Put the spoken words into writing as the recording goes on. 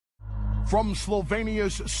From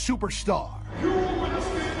Slovenia's superstar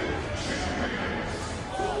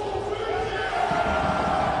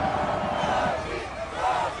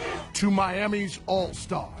to Miami's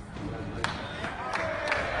all-star.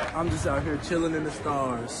 I'm just out here chilling in the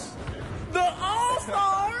stars. The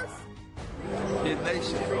all-stars? Kid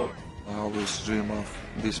Nation. I always dream of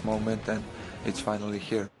this moment, and it's finally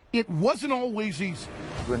here. It wasn't always easy.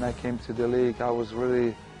 When I came to the league, I was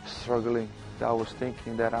really struggling. I was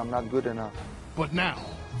thinking that I'm not good enough. But now,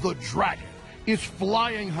 the Dragon is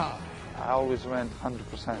flying high. I always went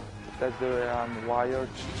 100%. That's the way I'm wired.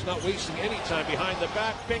 He's not wasting any time behind the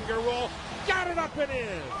back. Finger roll. Got it up and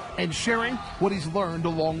in. And sharing what he's learned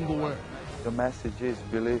along the way. The message is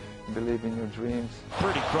believe in your dreams.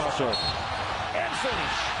 Pretty crossover. And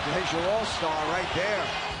finish. There's your all-star right there.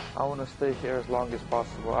 I want to stay here as long as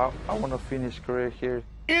possible. I want to finish career here.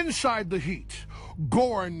 Inside the Heat,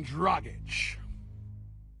 Goran Dragić.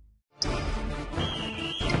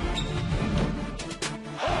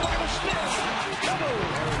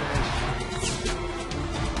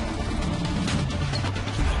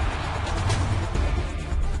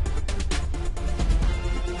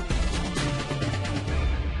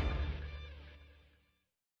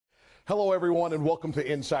 Hello, everyone, and welcome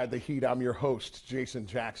to Inside the Heat. I'm your host, Jason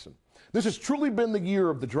Jackson. This has truly been the year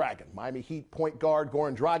of the Dragon. Miami Heat point guard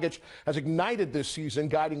Goran Dragić has ignited this season,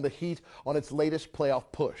 guiding the Heat on its latest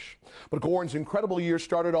playoff push. But Goran's incredible year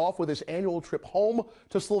started off with his annual trip home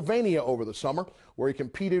to Slovenia over the summer, where he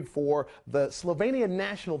competed for the Slovenia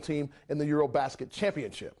national team in the Eurobasket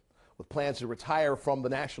Championship. With plans to retire from the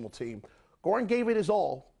national team, Goran gave it his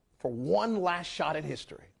all for one last shot at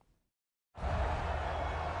history.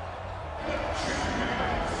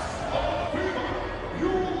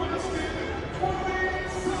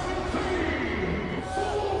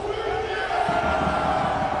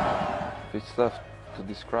 It's tough to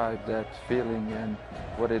describe that feeling and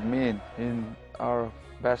what it means. In our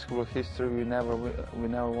basketball history, we never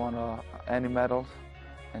won any medals,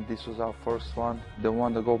 and this was our first one. They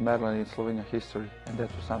won the gold medal in Slovenia history, and that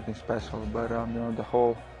was something special. But the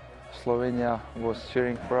whole Slovenia was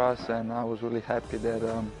cheering for us, and I was really happy that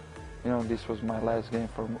this was my last game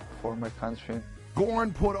for my country.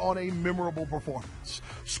 Goran put on a memorable performance,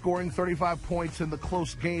 scoring 35 points in the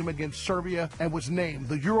close game against Serbia and was named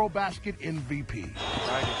the Eurobasket MVP.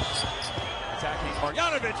 Dragić attacking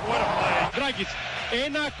Marjanovic. What a play. Dragić.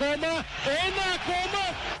 Ena koma.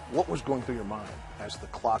 What was going through your mind as the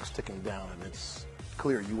clock's ticking down and it's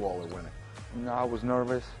clear you all are winning? I was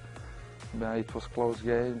nervous. It was close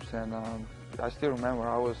games, and I still remember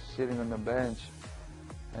I was sitting on the bench.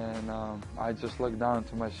 And I just looked down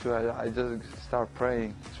to my shoe. I just started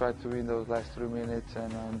praying, tried to win those last 3 minutes, and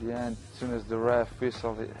in the end, as soon as the ref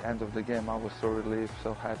whistled the end of the game, I was so relieved,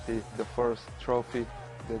 so happy. The first trophy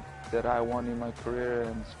that I won in my career,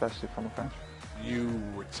 and especially for my country. You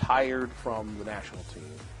retired from the national team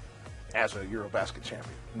as a Eurobasket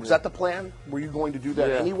champion. Was that the plan? Were you going to do that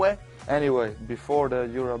anyway? Anyway, before the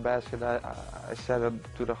Eurobasket, I said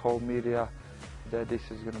to the whole media that this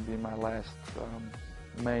is going to be my last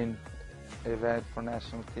main event for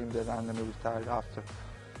national team, that I'm going to retire after.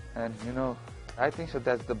 And I think so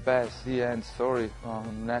that's the end story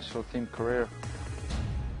on national team career.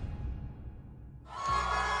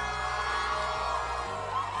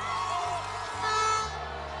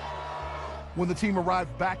 When the team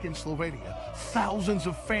arrived back in Slovenia, thousands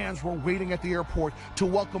of fans were waiting at the airport to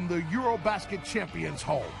welcome the Eurobasket champions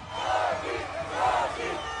home.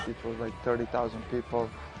 It was like 30,000 people.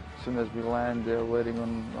 As soon as we land, they're waiting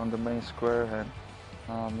on the main square,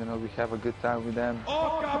 and we have a good time with them.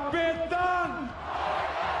 Oh, Kapitan!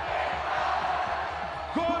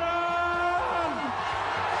 Goran!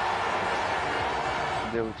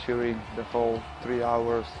 They were cheering the whole 3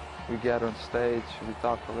 hours. We get on stage, we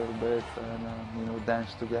talk a little bit, and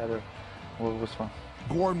dance together. Well, it was fun.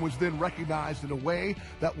 Goran was then recognized in a way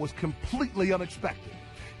that was completely unexpected.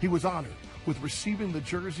 He was honored with receiving the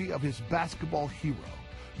jersey of his basketball hero,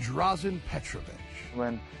 Dražen Petrović.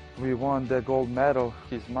 When we won the gold medal,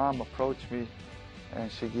 his mom approached me and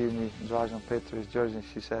she gave me Dražen Petrović jersey.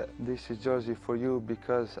 She said, "This is jersey for you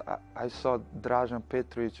because I saw Dražen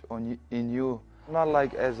Petrović in you, not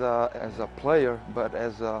like as a player, but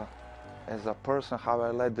as a person, how I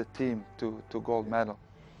led the team to gold medal."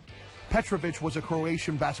 Petrović was a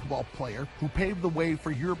Croatian basketball player who paved the way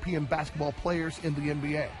for European basketball players in the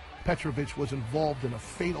NBA. Petrović was involved in a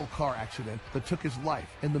fatal car accident that took his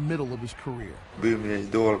life in the middle of his career. Bil mi je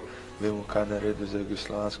idol, vemo kaj naredil za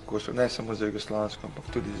jugoslovansko košarko, ne samo za jugoslovansko,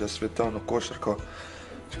 ampak tudi za svetovno košarko.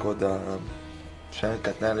 Tako da še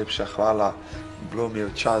enkrat najlepša hvala. Bilo mi je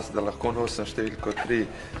čast, da lahko nosim številko 3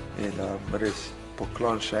 In res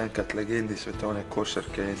poklon še enkrat legendi svetovne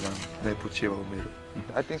košarke in naj počiva v miru.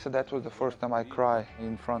 I think so that was the first time I cried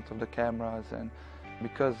in front of the cameras, and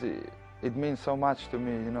because it means so much to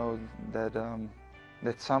me, you know, that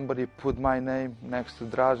that somebody put my name next to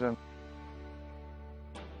Dražan.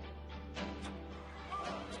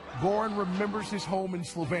 Goran remembers his home in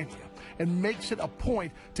Slovenia and makes it a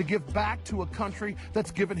point to give back to a country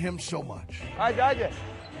that's given him so much.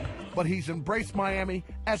 But he's embraced Miami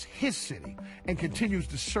as his city and continues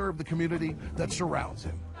to serve the community that surrounds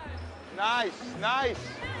him. Nice, nice.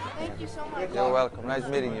 Thank you so much. You're welcome. Nice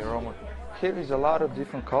meeting you, Roman. Here is a lot of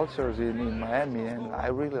different cultures in Miami, and I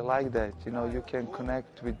really like that. You know, you can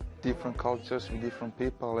connect with different cultures, with different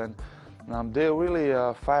people, and they're really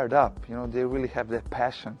fired up. You know, they really have that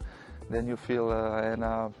passion. Then you feel,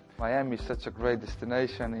 Miami is such a great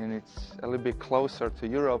destination, and it's a little bit closer to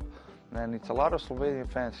Europe, and it's a lot of Slovenian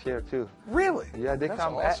fans here too. Really? Yeah, they That's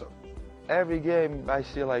come awesome. Every game. I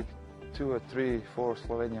see like 2 or 3, 4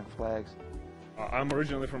 Slovenian flags. I'm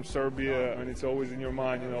originally from Serbia, and it's always in your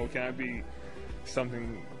mind, you know, can I be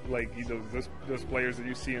something like those players that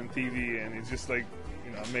you see on TV, and it's just like,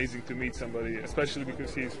 you know, amazing to meet somebody, especially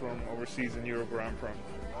because he's from overseas in Europe where I'm from.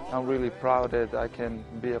 I'm really proud that I can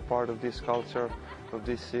be a part of this culture, of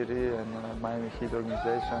this city, and Miami Heat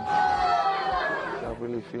organization. I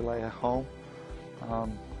really feel like at home.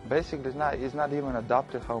 Basically, it's not even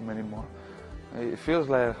adopted home anymore. It feels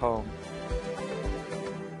like at home.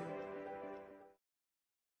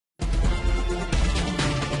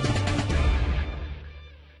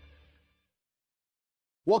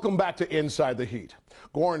 Welcome back to Inside the Heat.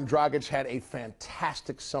 Goran Dragić had a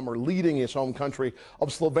fantastic summer leading his home country of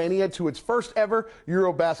Slovenia to its first ever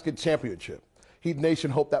Eurobasket championship. Heat Nation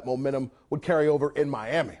hoped that momentum would carry over in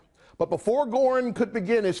Miami. But before Goran could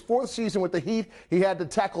begin his 4th season with the Heat, he had to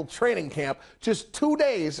tackle training camp just 2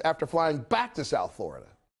 days after flying back to South Florida.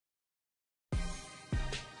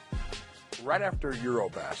 Right after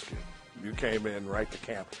Eurobasket, you came in right to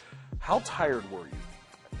camp. How tired were you?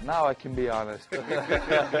 Now I can be honest.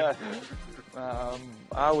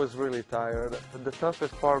 I was really tired. The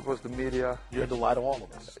toughest part was the media. You had to lie to all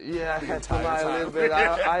of us. Yeah, I had to lie a little bit.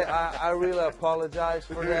 I really apologize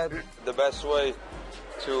for that. The best way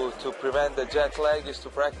to prevent the jet lag is to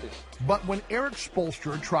practice. But when Eric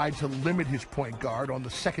Spoelstra tried to limit his point guard on the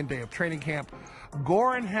 2nd day of training camp,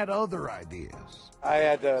 Goran had other ideas. I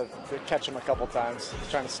had to catch him a couple times,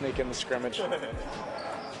 trying to sneak in the scrimmage.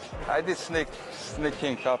 I did sneak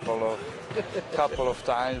in couple of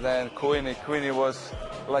times, and Queenie was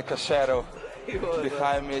like a shadow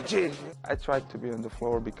behind me. Gee. I tried to be on the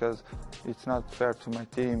floor because it's not fair to my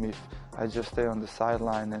team if I just stay on the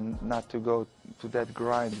sideline and not to go to that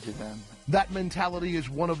grind with them. That mentality is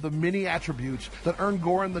one of the many attributes that earned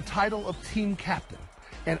Goran the title of team captain,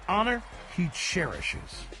 an honor he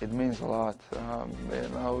cherishes. It means a lot, you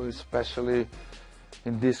know, especially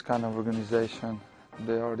in this kind of organization.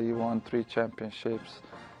 They already won 3 championships,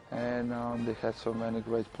 and they had so many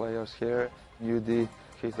great players here. UD,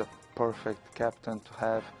 he's a perfect captain to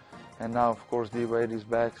have, and now of course D-Wade is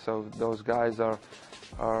back, so those guys are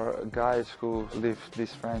guys who lift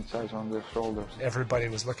this franchise on their shoulders. Everybody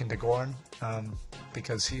was looking to Goran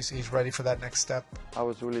because he's ready for that next step. I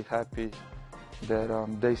was really happy that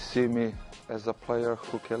they see me as a player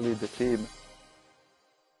who can lead the team.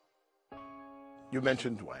 You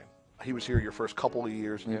mentioned Dwayne. He was here your first couple of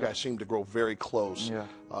years, and you guys seemed to grow very close. Yeah.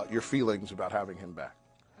 Your feelings about having him back?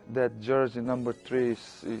 That jersey number 3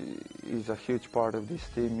 is a huge part of this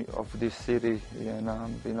team, of this city, and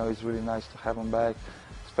you know, it's really nice to have him back,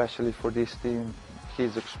 especially for this team.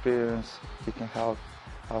 His experience, he can help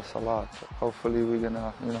us a lot. Hopefully, we're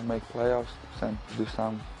gonna, you know, make playoffs and do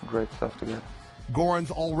some great stuff together.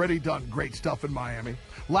 Goran's already done great stuff in Miami.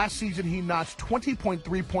 Last season, he notched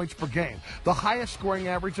 20.3 points per game, the highest scoring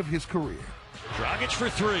average of his career. Dragić for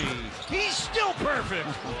 3. He's still perfect.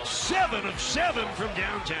 7 of 7 from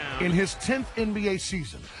downtown. In his 10th NBA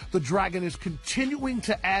season, the Dragon is continuing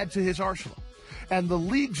to add to his arsenal. And the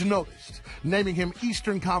league's noticed, naming him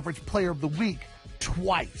Eastern Conference Player of the Week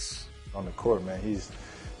twice. On the court, man, he's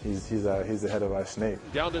ahead of our snake.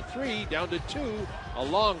 Down to 3, down to 2, a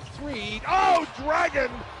long 3. Oh, Dragon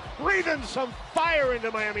breathing some fire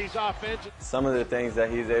into Miami's offense. Some of the things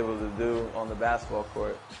that he's able to do on the basketball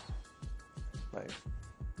court, like,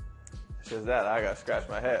 it's just that I got to scratch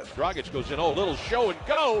my head. Dragić goes in, oh, little show and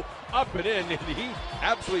go, up and in, and he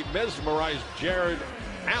absolutely mesmerized Jared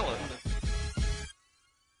Allen.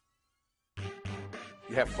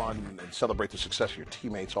 You have fun and celebrate the success of your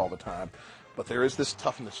teammates all the time, but there is this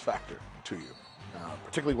toughness factor to you.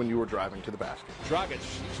 particularly when you were driving to the basket. Dragić,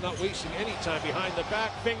 he's not wasting any time behind the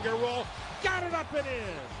back. Finger roll. Got it up and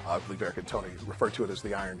in. I believe Eric and Tony referred to it as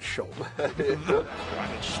the iron shoulder.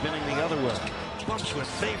 Dragić spinning the other way. Bumps with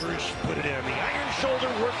Favors. Put it in. The iron shoulder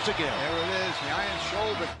works again. There it is, the iron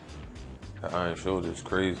shoulder. The iron shoulder is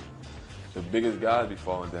crazy. The biggest guys be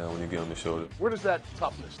falling down when you get on the shoulder. Where does that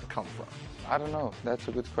toughness come from? I don't know. That's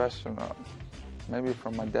a good question. Maybe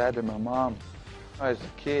from my dad and my mom. As a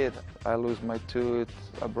kid, I lose my tooth.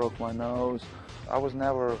 I broke my nose. I was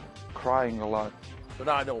never crying a lot. So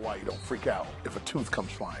now I know why you don't freak out if a tooth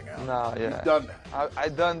comes flying out. No, yeah. You've done that.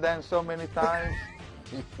 I've done that so many times.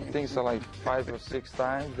 I think so like 5 or 6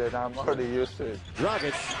 times that I'm already used to it.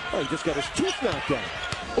 Dragić, he just got his tooth knocked out.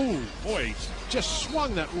 Oh, boy, he just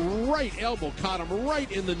swung that right elbow, caught him right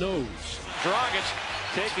in the nose. Dragić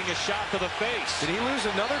taking a shot to the face. Did he lose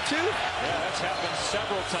another tooth? Yeah, that's happened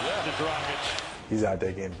several times to Dragić. He's out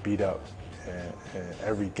there getting beat up in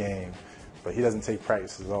every game, but he doesn't take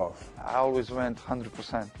practices off. I always went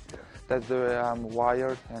 100%. That's the way I'm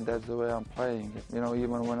wired, and that's the way I'm playing. You know,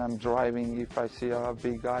 even when I'm driving, if I see a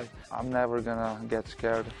big guy, I'm never gonna get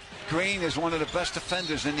scared. Green is one of the best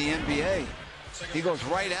defenders in the NBA. He goes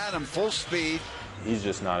right at him, full speed. He's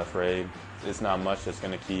just not afraid. It's not much that's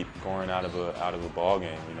going to keep Goran out of a ball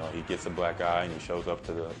game. You know, he gets a black eye and he shows up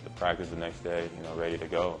to the practice the next day, you know, ready to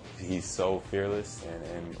go. He's so fearless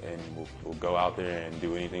and will go out there and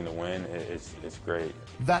do anything to win. It's great.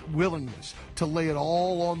 That willingness to lay it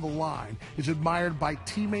all on the line is admired by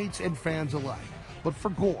teammates and fans alike. But for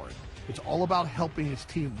Goran, it's all about helping his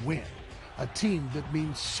team win, a team that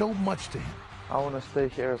means so much to him. I want to stay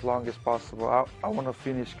here as long as possible. I want to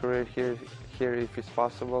finish career here if it's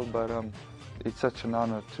possible, but it's such an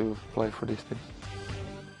honor to play for this team.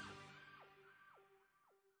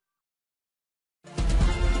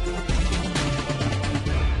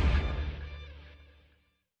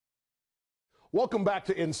 Welcome back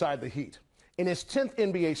to Inside the Heat. In his 10th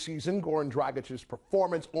NBA season, Goran Dragic's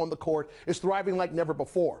performance on the court is thriving like never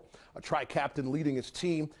before. A tri-captain leading his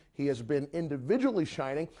team, he has been individually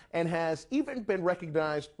shining and has even been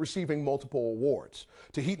recognized receiving multiple awards.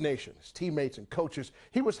 To Heat Nation, his teammates and coaches,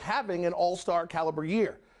 he was having an all-star caliber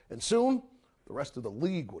year. And soon, the rest of the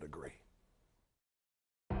league would agree.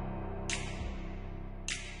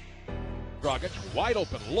 Dragić, wide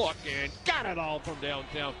open look, and got it all from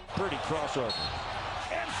downtown. Pretty crossover.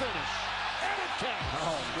 And finish.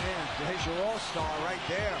 Oh, man, there's your all-star right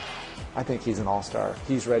there. I think he's an all-star.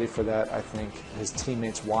 He's ready for that. I think his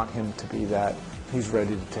teammates want him to be that. He's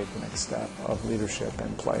ready to take the next step of leadership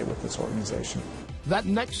and play with this organization. That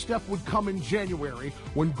next step would come in January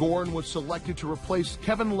when Goran was selected to replace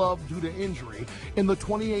Kevin Love due to injury in the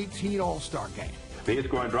 2018 All-Star Game. He's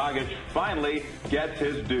Goran Dragić finally gets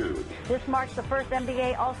his due. This marks the first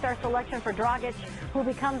NBA All-Star selection for Dragić, who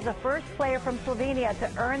becomes the first player from Slovenia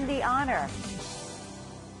to earn the honor.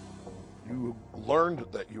 You learned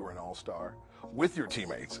that you were an all-star with your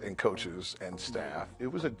teammates and coaches and staff. It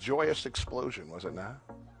was a joyous explosion, was it not?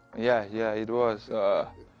 Yeah, it was.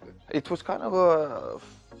 It was kind of a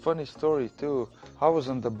funny story, too. I was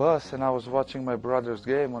on the bus and I was watching my brother's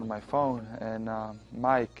game on my phone, and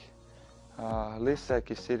Mike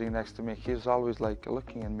Lisek is sitting next to me. He was always like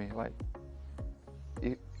looking at me like,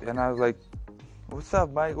 and I was like, "What's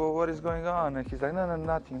up, Mike? Well, what is going on?" And he's like, "No,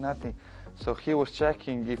 nothing." So he was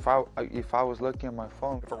checking if I was looking at my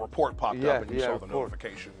phone. If a report popped up and you saw the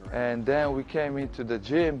notification. Right? And then we came into the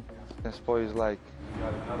gym, and Spo is like, "You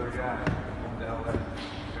got another guy from LA."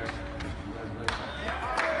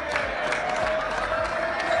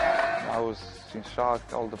 I was in shock.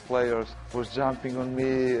 All the players was jumping on me.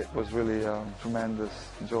 It was really tremendous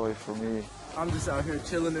joy for me. I'm just out here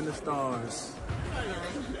chilling in the stars.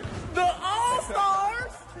 The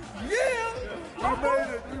All-Stars? Yeah!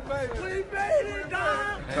 We made it,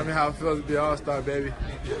 dog! Tell me how it feels to be All-Star, baby.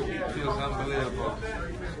 It feels unbelievable,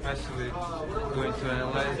 especially going to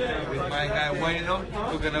LA with my guy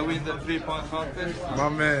Wayno. We're going to win the three-point contest. My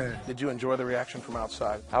man. Did you enjoy the reaction from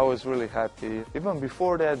outside? I was really happy. Even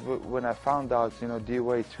before that, when I found out,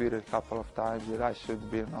 D-Wade tweeted a couple of times that I should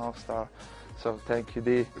be an All-Star. So thank you,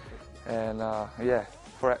 D. And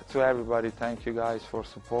to everybody, thank you guys for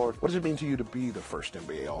support. What does it mean to you to be the first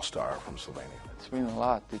NBA All-Star from Slovenia? It's mean a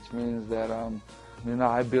lot. It means that I'm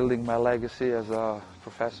building my legacy as a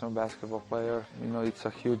professional basketball player. It's a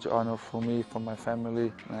huge honor for me, for my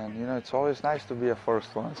family, and it's always nice to be a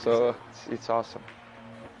first one. So it's awesome.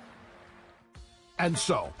 And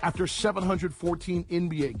so, after 714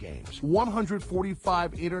 NBA games,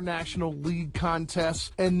 145 International League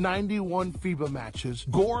contests, and 91 FIBA matches,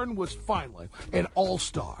 Goran was finally an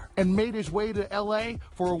all-star and made his way to LA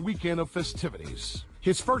for a weekend of festivities.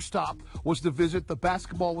 His first stop was to visit the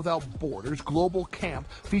Basketball Without Borders global camp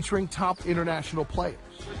featuring top international players.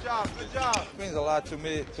 Good job, good job. It means a lot to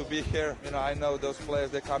me to be here. You know, I know those players,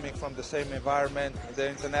 they're coming from the same environment. They're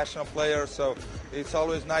international players, so it's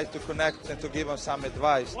always nice to connect and to give them some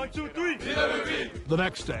advice. 1, 2, 3. The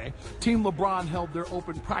next day, Team LeBron held their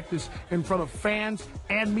open practice in front of fans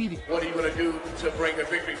and media. What are you going to do to bring a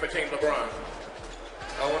victory for Team LeBron?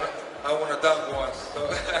 I want to dunk once. So.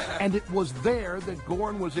 And it was there that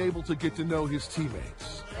Goran was able to get to know his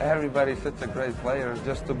teammates. Everybody's such a great player.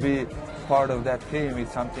 Just to be part of that team is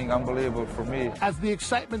something unbelievable for me. As the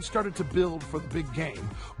excitement started to build for the big game,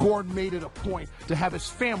 Goran made it a point to have his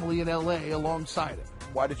family in LA alongside him.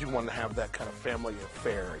 Why did you want to have that kind of family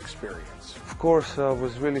affair experience? Of course, it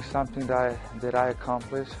was really something that I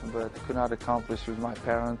accomplished, but could not accomplish with my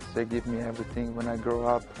parents. They give me everything when I grow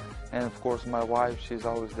up. And of course, my wife, she's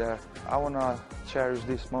always there. I want to cherish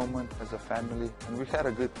this moment as a family, and we had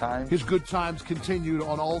a good time. His good times continued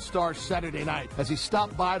on All-Star Saturday night as he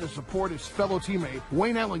stopped by to support his fellow teammate,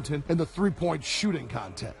 Wayne Ellington, in the three-point shooting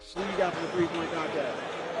contest. Who you got for the three-point contest?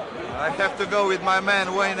 I have to go with my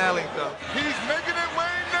man, Wayne Ellington. He's making it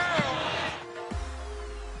Wayne now!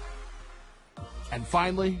 And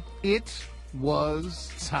finally, it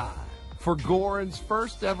was time for Goran's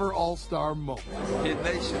first ever All-Star moment.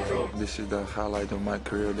 This is the highlight of my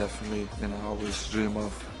career, definitely. And I always dream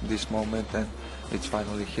of this moment, and it's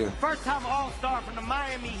finally here. First time All-Star from the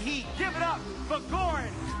Miami Heat. Give it up for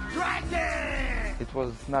Goran Dragić! It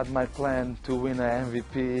was not my plan to win an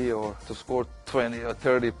MVP or to score 20 or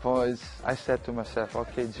 30 points. I said to myself,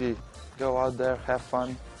 okay, G, go out there, have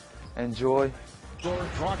fun, enjoy. Goran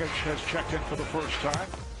Dragić has checked in for the first time.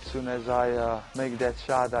 As soon as I make that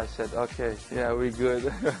shot, I said, okay, yeah, we're good.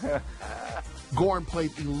 Goran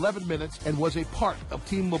played 11 minutes and was a part of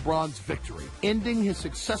Team LeBron's victory, ending his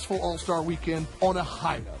successful All-Star weekend on a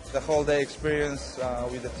high note. The whole day experience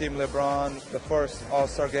with the Team LeBron, the first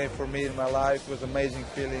All-Star game for me in my life, was an amazing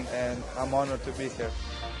feeling, and I'm honored to be here.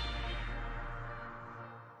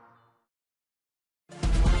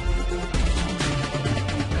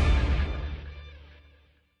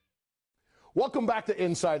 Welcome back to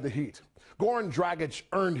Inside the Heat. Goran Dragić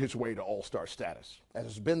earned his way to All-Star status. As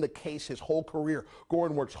has been the case his whole career,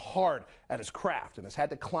 Goran works hard at his craft and has had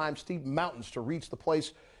to climb steep mountains to reach the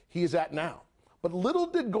place he is at now. But little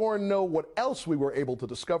did Goran know what else we were able to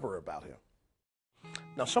discover about him.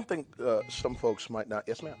 Now, something some folks might not...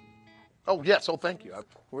 Yes, ma'am. Oh, yes. Oh, thank you.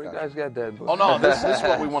 Where you guys got that book? Oh, no, this is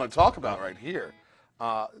what we want to talk about right here.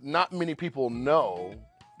 Not many people know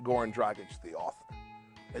Goran Dragić, the author.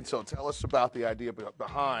 And so tell us about the idea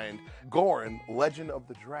behind Goran, Legend of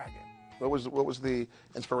the Dragon. What was the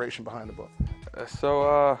inspiration behind the book?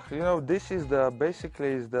 You know, this is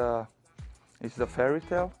basically the fairy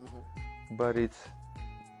tale, but it's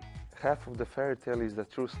half of the fairy tale is the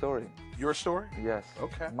true story. Your story? Yes.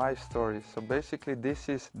 Okay. My story. So basically, this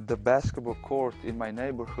is the basketball court in my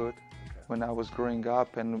neighborhood when I was growing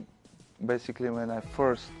up, and basically when I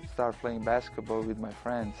first started playing basketball with my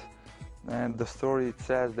friends. And the story, it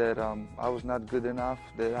says that I was not good enough,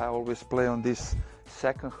 that I always play on this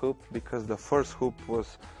second hoop because the first hoop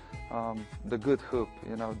was the good hoop.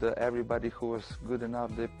 You know, everybody who was good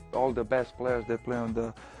enough, all the best players, they play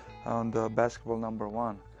on the basketball number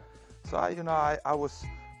one. So I was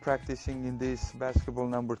practicing in this basketball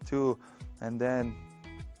number two, and then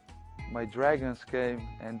my Dragons came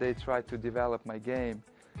and they tried to develop my game.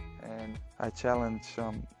 And I challenged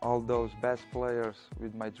all those best players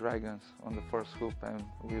with my Dragons on the first hoop, and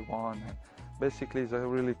we won. And basically, it's a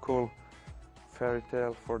really cool fairy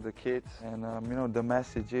tale for the kids. And you know, the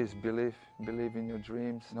message is believe in your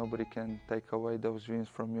dreams. Nobody can take away those dreams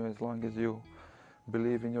from you as long as you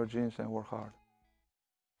believe in your dreams and work hard.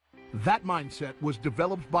 That mindset was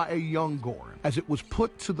developed by a young Goran as it was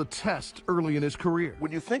put to the test early in his career.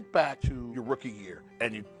 When you think back to your rookie year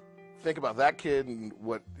and you think about that kid and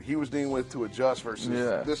what he was dealing with to adjust versus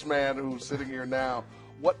this man who's sitting here now,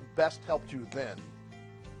 what best helped you then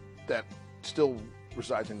that still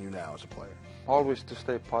resides in you now as a player? Always to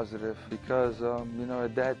stay positive, because you know,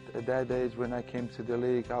 at that age when I came to the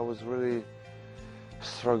league, I was really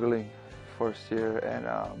struggling first year, and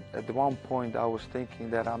at one point I was thinking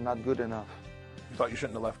that I'm not good enough. You thought you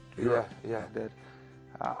shouldn't have left Europe? Yeah, that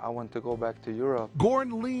I want to go back to Europe.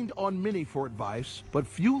 Goran leaned on many for advice, but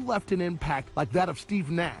few left an impact like that of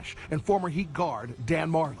Steve Nash and former Heat guard Dan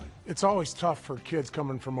Marlin. It's always tough for kids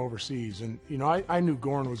coming from overseas. And, you know, I knew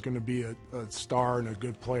Goran was going to be a star and a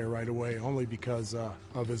good player right away, only because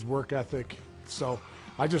of his work ethic. So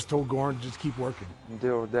I just told Goran to just keep working. They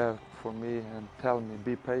were there for me and tell me,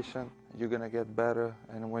 be patient, you're going to get better,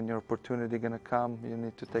 and when your opportunity going to come, you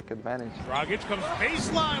need to take advantage. Dragić comes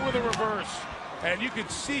baseline with a reverse. And you can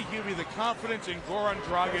see, Hubie, the confidence in Goran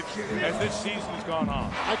Dragić as this season's gone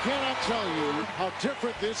on. I cannot tell you how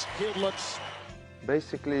different this kid looks.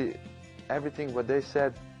 Basically, everything what they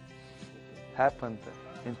said happened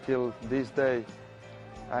until this day.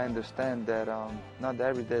 I understand that not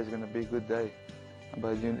every day is going to be a good day,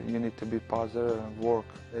 but you need to be positive and work,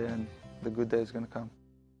 and the good day is going to come.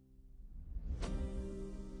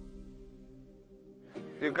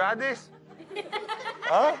 You got this?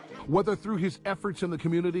 Huh? Whether through his efforts in the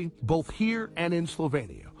community, both here and in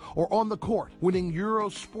Slovenia, or on the court, winning Euro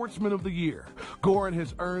Sportsman of the Year, Goran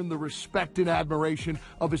has earned the respect and admiration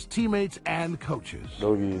of his teammates and coaches.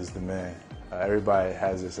 Gogi is the man. Everybody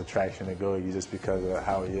has this attraction to Gogi just because of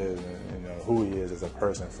how he is and, you know, who he is as a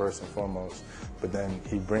person first and foremost. But then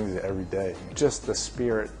he brings it every day. Just the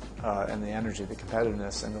spirit and the energy, the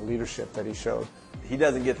competitiveness and the leadership that he showed. He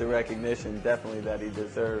doesn't get the recognition, definitely, that he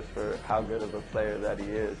deserves for how good of a player that he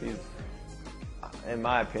is. He's, in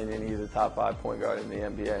my opinion, he's a top 5 point guard in the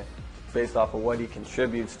NBA, based off of what he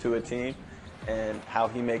contributes to a team and how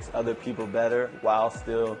he makes other people better while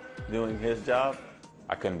still doing his job.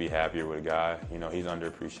 I couldn't be happier with a guy. You know, he's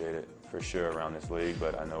underappreciated for sure around this league,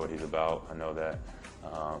 but I know what he's about. I know that,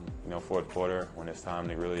 you know, fourth quarter, when it's time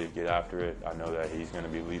to really get after it, I know that he's going to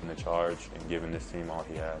be leading the charge and giving this team all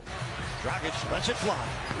he has. Dragić lets it fly.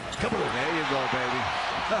 Come on, there you go, baby.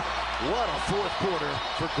 What a fourth quarter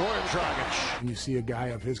for Goran Dragić. And you see a guy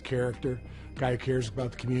of his character, a guy who cares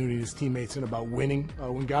about the community, his teammates, and about winning.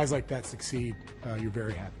 When guys like that succeed, you're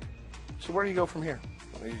very happy. So where do you go from here?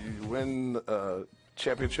 You win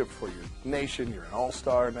championship for your nation. You're an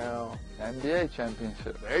all-star now. NBA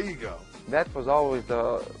championship. There you go. That was always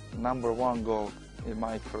the #1 goal in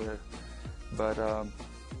my career. But,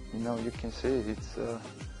 you know, you can see it's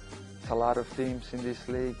a lot of teams in this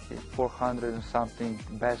league, 400 and something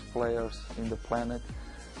best players in the planet.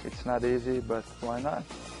 It's not easy, but why not?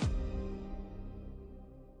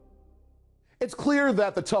 It's clear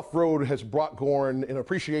that the tough road has brought Goran an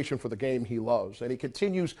appreciation for the game he loves, and he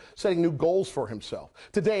continues setting new goals for himself.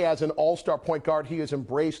 Today, as an all-star point guard, he is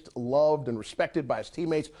embraced, loved, and respected by his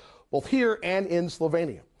teammates, both here and in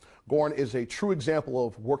Slovenia. Goran is a true example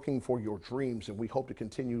of working for your dreams, and we hope to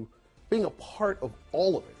continue being a part of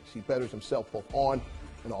all of it as he betters himself both on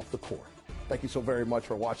and off the court. Thank you so very much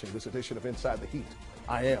for watching this edition of Inside the Heat.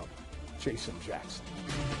 I am Jason Jackson.